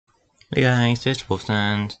Hey guys, it's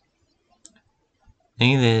Wolfstand. I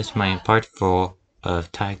think this is my part 4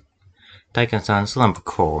 of tyke and Slumber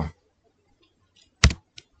Core.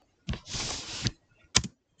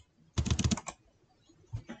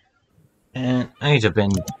 And I've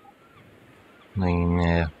been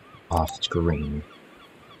playing off screen.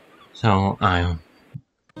 So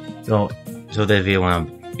so if you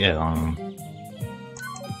wanna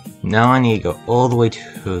now I need to go all the way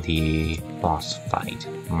to the boss fight.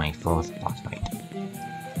 My fourth boss fight.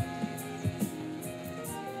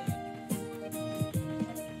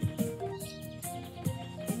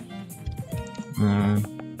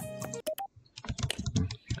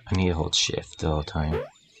 I need to hold shift all the time.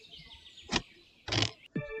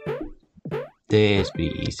 This be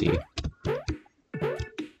easy.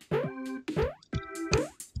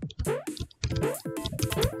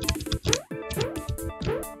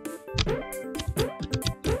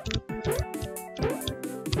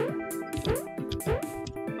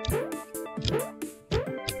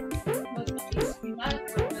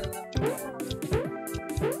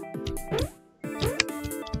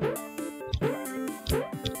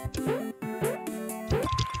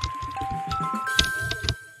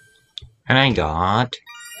 And I got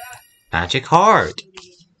magic heart.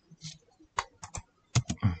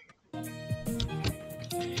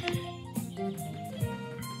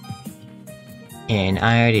 And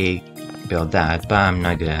I already built that, but I'm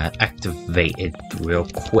not gonna activate it real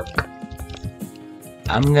quick.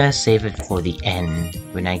 I'm gonna save it for the end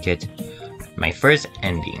when I get my first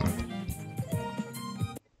ending.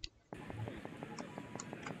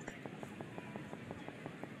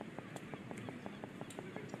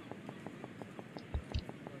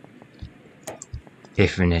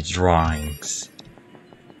 Different drawings.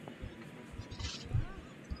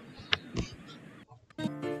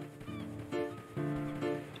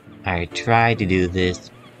 I tried to do this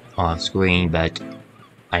off screen, but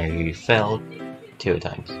I failed 2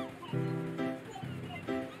 times.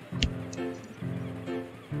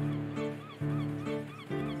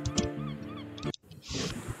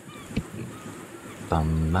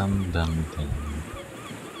 Bum bum bum bum.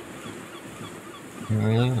 I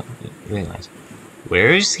really realize.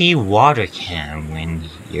 Where's the water can when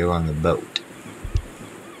you're on the boat?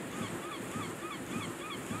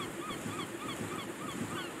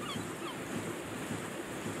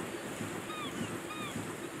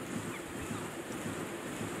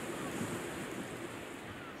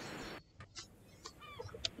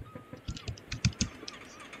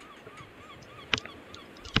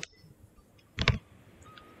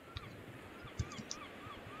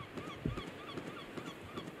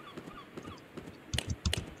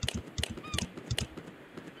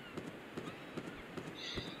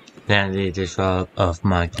 Then the disrupt of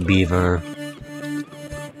my beaver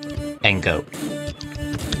and goat.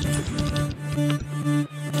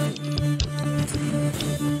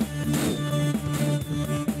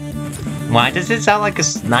 Why does it sound like a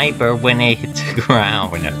sniper when it hits the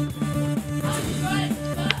ground?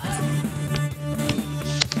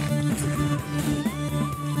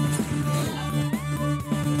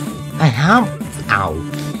 And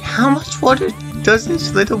how much water does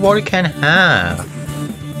this little water can have?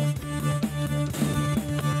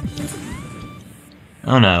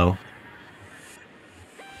 Oh no.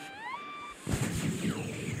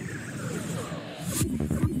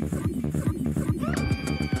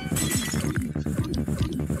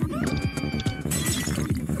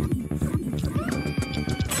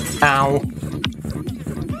 Ow.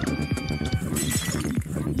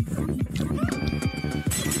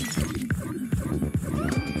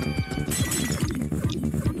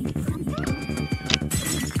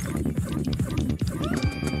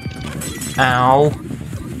 Ow.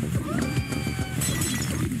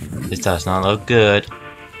 This does not look good.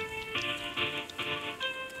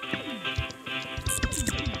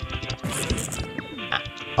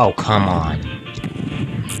 Oh, come on.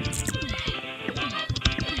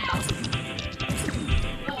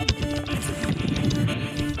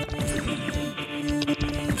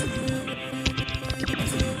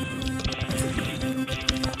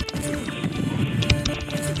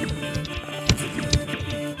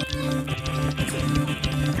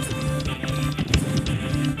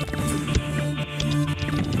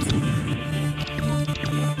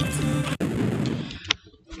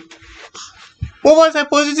 What was I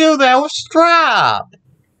supposed to do there? I was trapped!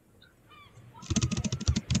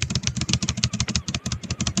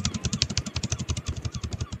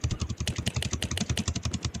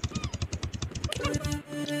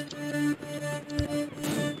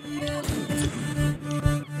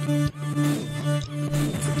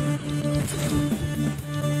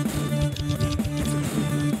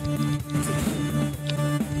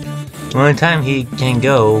 One time he can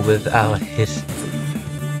go without his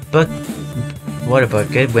water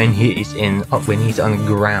bucket when he's on the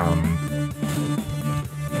ground.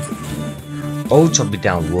 Or chopping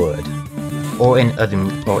down wood. Or in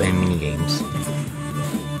mini games.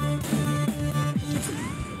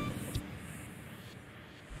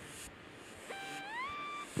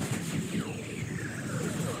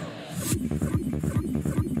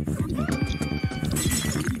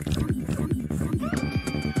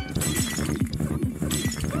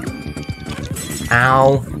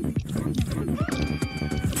 Ow.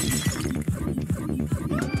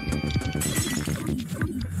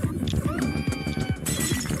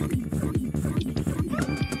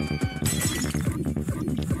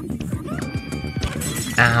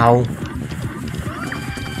 Ow.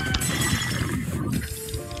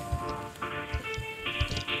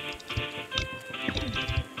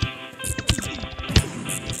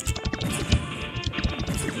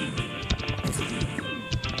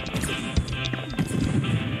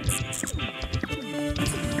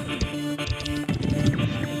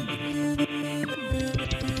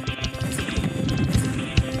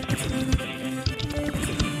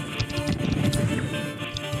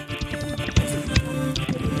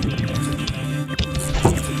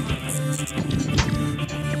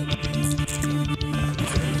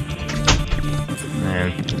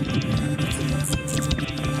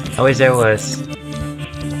 I wish there was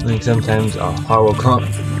like sometimes a heart will come.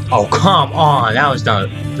 Oh come on!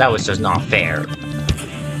 That was just not fair.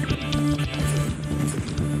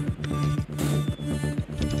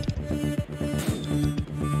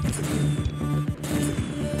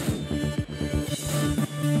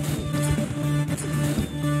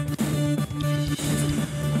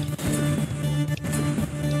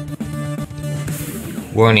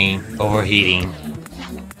 Warning: overheating.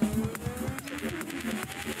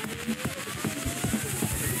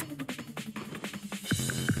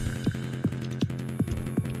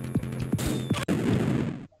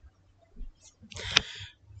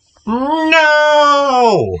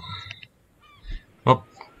 No! Oh,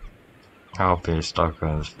 I'll be stuck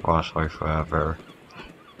on this boss fight forever.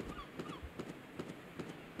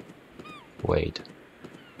 Wait,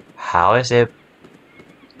 how is it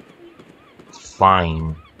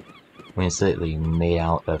fine when it's literally made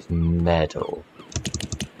out of metal?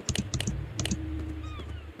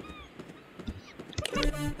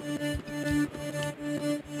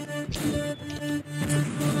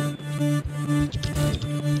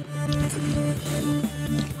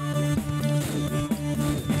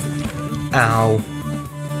 Ow.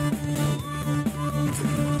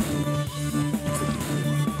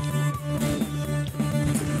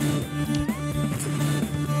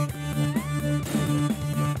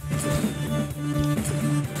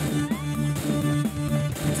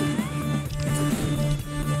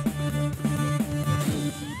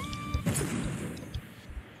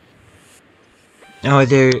 Oh,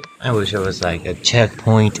 I wish there was like a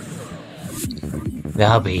checkpoint.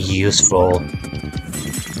 That'll be useful.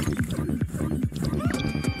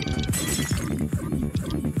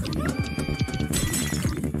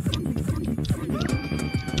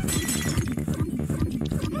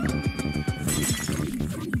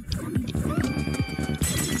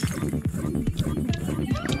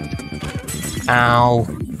 Ow.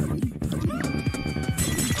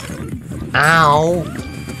 Ow.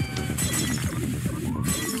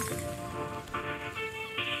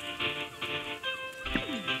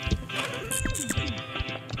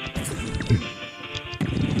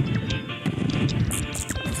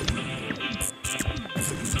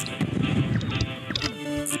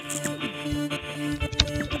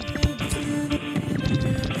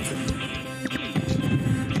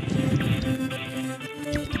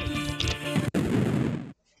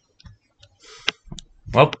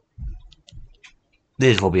 Well,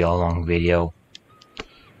 this will be a long video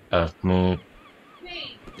of me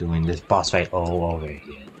doing this boss fight all over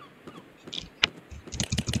again.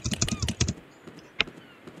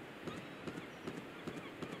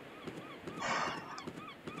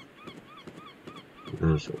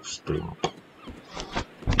 This will stink.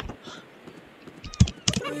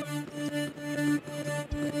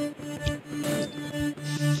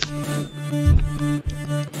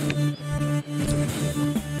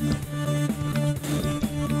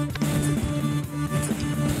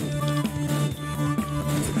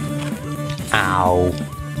 Ow.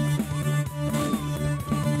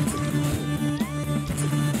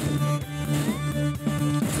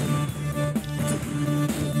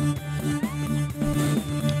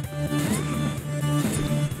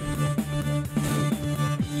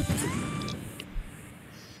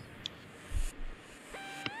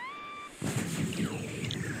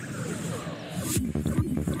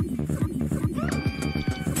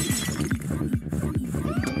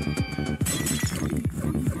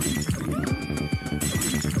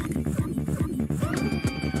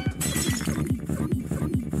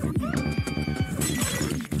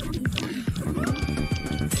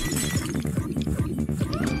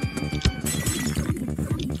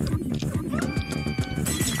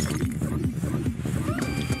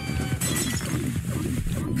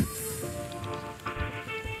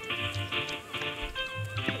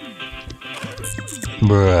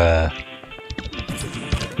 Bruh.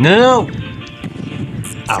 No!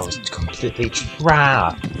 I was completely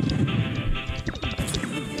trapped.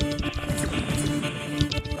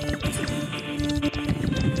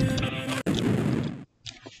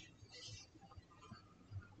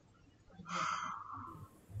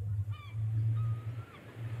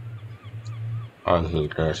 I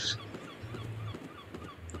hate this.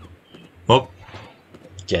 Well,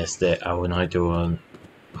 guess that I will not do on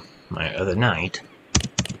my other night.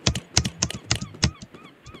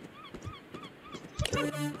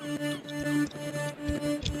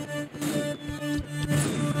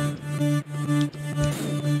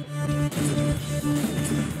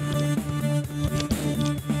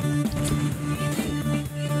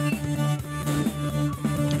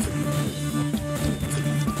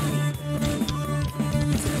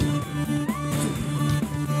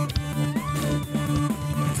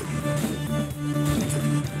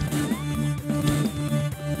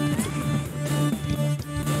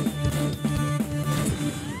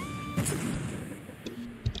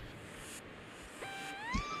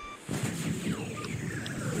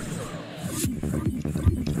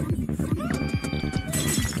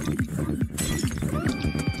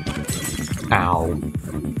 Ow.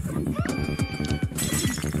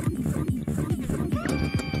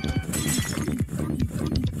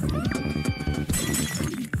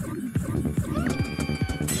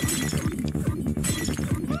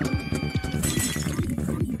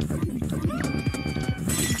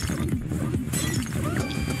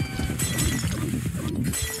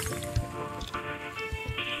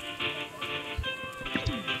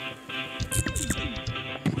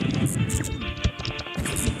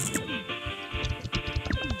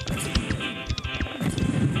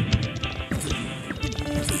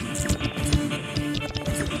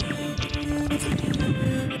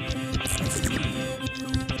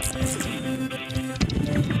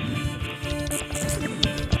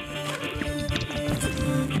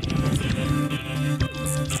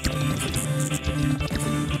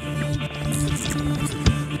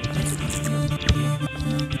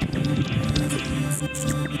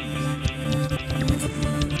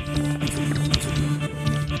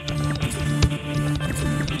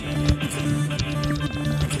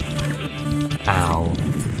 Ow.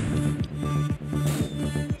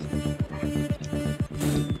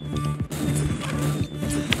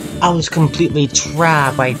 I was completely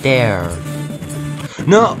trapped right there.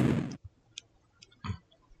 No!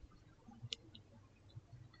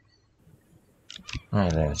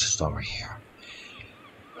 Alright, then it's just over here.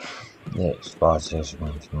 This boss is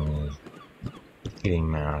going to be getting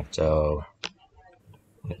mad, so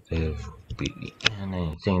it will be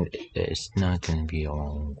anything that is not going to be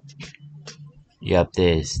on. Yep,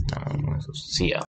 this. See ya.